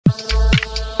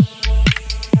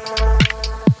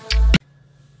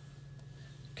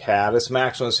Catus,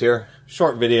 Maximus here.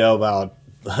 Short video about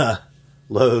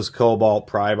Lowe's KoBalt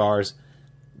pry bars.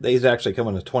 These actually come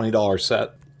in a $20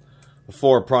 set of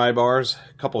 4 pry bars.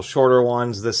 A couple shorter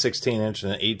ones, this 16-inch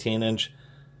and an 18-inch.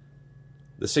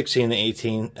 The 16 and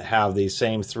 18 have the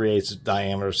same 3/8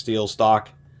 diameter steel stock.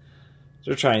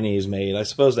 They're Chinese made. I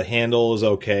suppose the handle is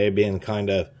okay, being kind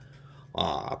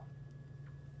of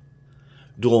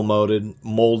dual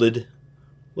molded.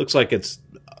 Looks like it's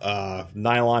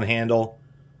nylon handle,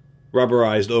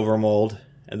 rubberized overmold,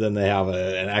 and then they have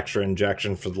an extra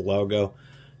injection for the logo.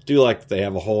 Do like that they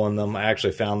have a hole in them. I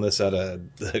actually found this at a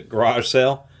garage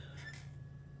sale.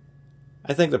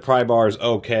 I think the pry bar is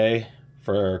okay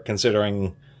for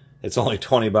considering it's only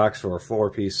 20 bucks for a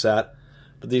 4-piece set,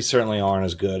 but these certainly aren't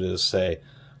as good as, say,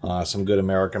 some good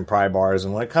American pry bars.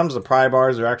 And when it comes to pry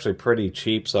bars, they're actually pretty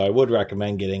cheap, so I would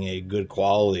recommend getting a good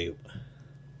quality.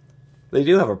 They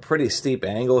do have a pretty steep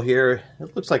angle here.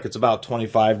 It looks like it's about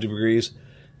 25 degrees.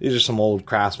 These are some old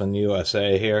Craftsman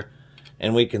USA here,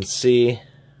 and we can see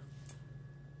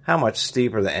how much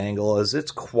steeper the angle is.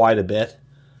 It's quite a bit.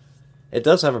 It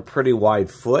does have a pretty wide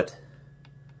foot.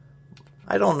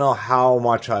 I don't know how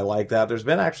much I like that. There's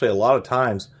been actually a lot of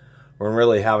times when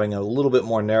really having a little bit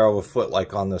more narrow of a foot,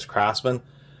 like on this Craftsman,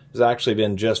 has actually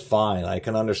been just fine. I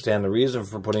can understand the reason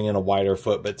for putting in a wider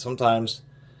foot, but sometimes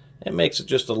it makes it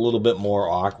just a little bit more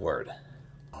awkward.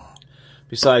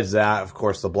 Besides that, of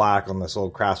course, the black on this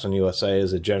old Craftsman USA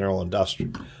is a general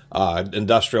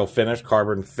industrial finish,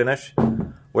 carbon finish,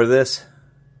 where this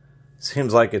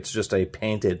seems like it's just a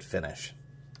painted finish.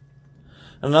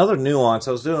 Another nuance,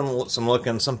 I was doing some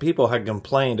looking, some people had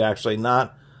complained actually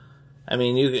not, I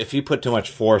mean, if you put too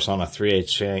much force on a 3/8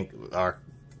 shank or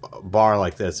bar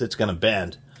like this, it's going to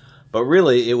bend. But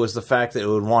really, it was the fact that it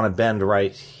would want to bend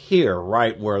right here,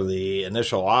 right where the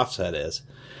initial offset is.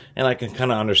 And I can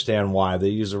kind of understand why. They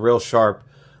use a real sharp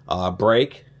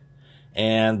break,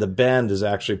 and the bend is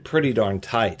actually pretty darn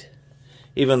tight.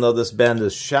 Even though this bend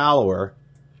is shallower,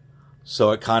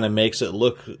 so it kind of makes it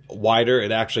look wider,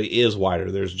 it actually is wider.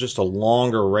 There's just a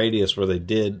longer radius where they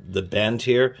did the bend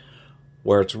here,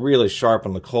 where it's really sharp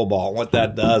on the KoBalt. What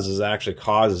that does is actually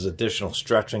causes additional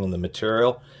stretching in the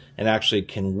material, and actually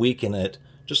can weaken it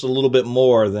just a little bit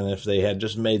more than if they had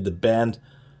just made the bend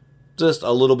just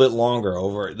a little bit longer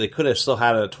over. They could have still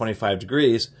had it at 25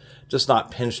 degrees, just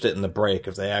not pinched it in the break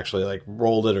if they actually like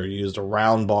rolled it or used a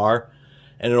round bar.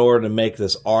 And in order to make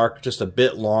this arc just a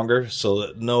bit longer so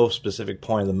that no specific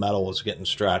point of the metal was getting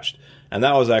stretched. And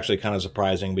that was actually kind of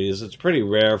surprising because it's pretty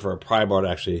rare for a pry bar to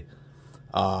actually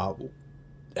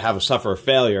suffer a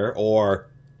failure or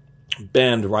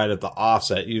bend right at the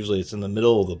offset. Usually it's in the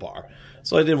middle of the bar.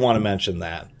 So I did want to mention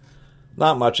that.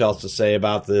 Not much else to say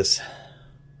about this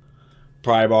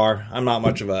pry bar. I'm not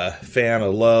much of a fan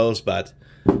of Lowe's, but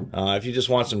if you just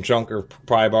want some chunker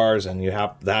pry bars and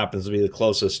that happens to be the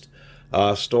closest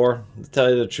store, to tell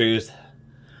you the truth,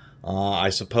 I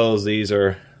suppose these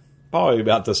are probably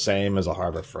about the same as a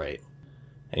Harbor Freight.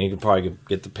 And you can probably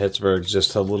get the Pittsburghs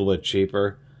just a little bit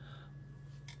cheaper.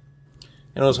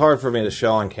 And it was hard for me to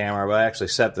show on camera, but I actually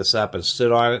set this up and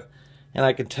stood on it. And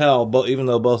I could tell, even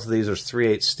though both of these are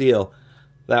 3/8 steel,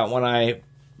 that when I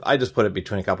just put it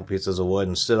between a couple pieces of wood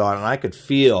and stood on it, and I could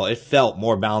feel, it felt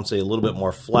more bouncy, a little bit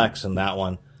more flex in that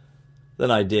one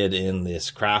than I did in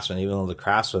this Craftsman, even though the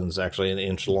Craftsman's actually an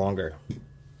inch longer.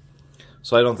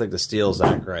 So I don't think the steel's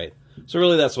that great. So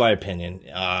really, that's my opinion.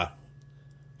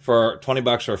 For 20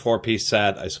 bucks for a 4-piece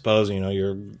set, I suppose,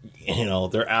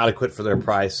 they're adequate for their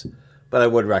price. But I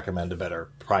would recommend a better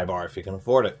pry bar if you can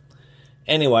afford it.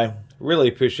 Anyway, really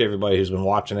appreciate everybody who's been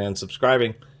watching and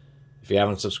subscribing. If you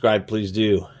haven't subscribed, please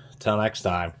do. Until next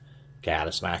time,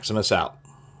 Catus Maximus out.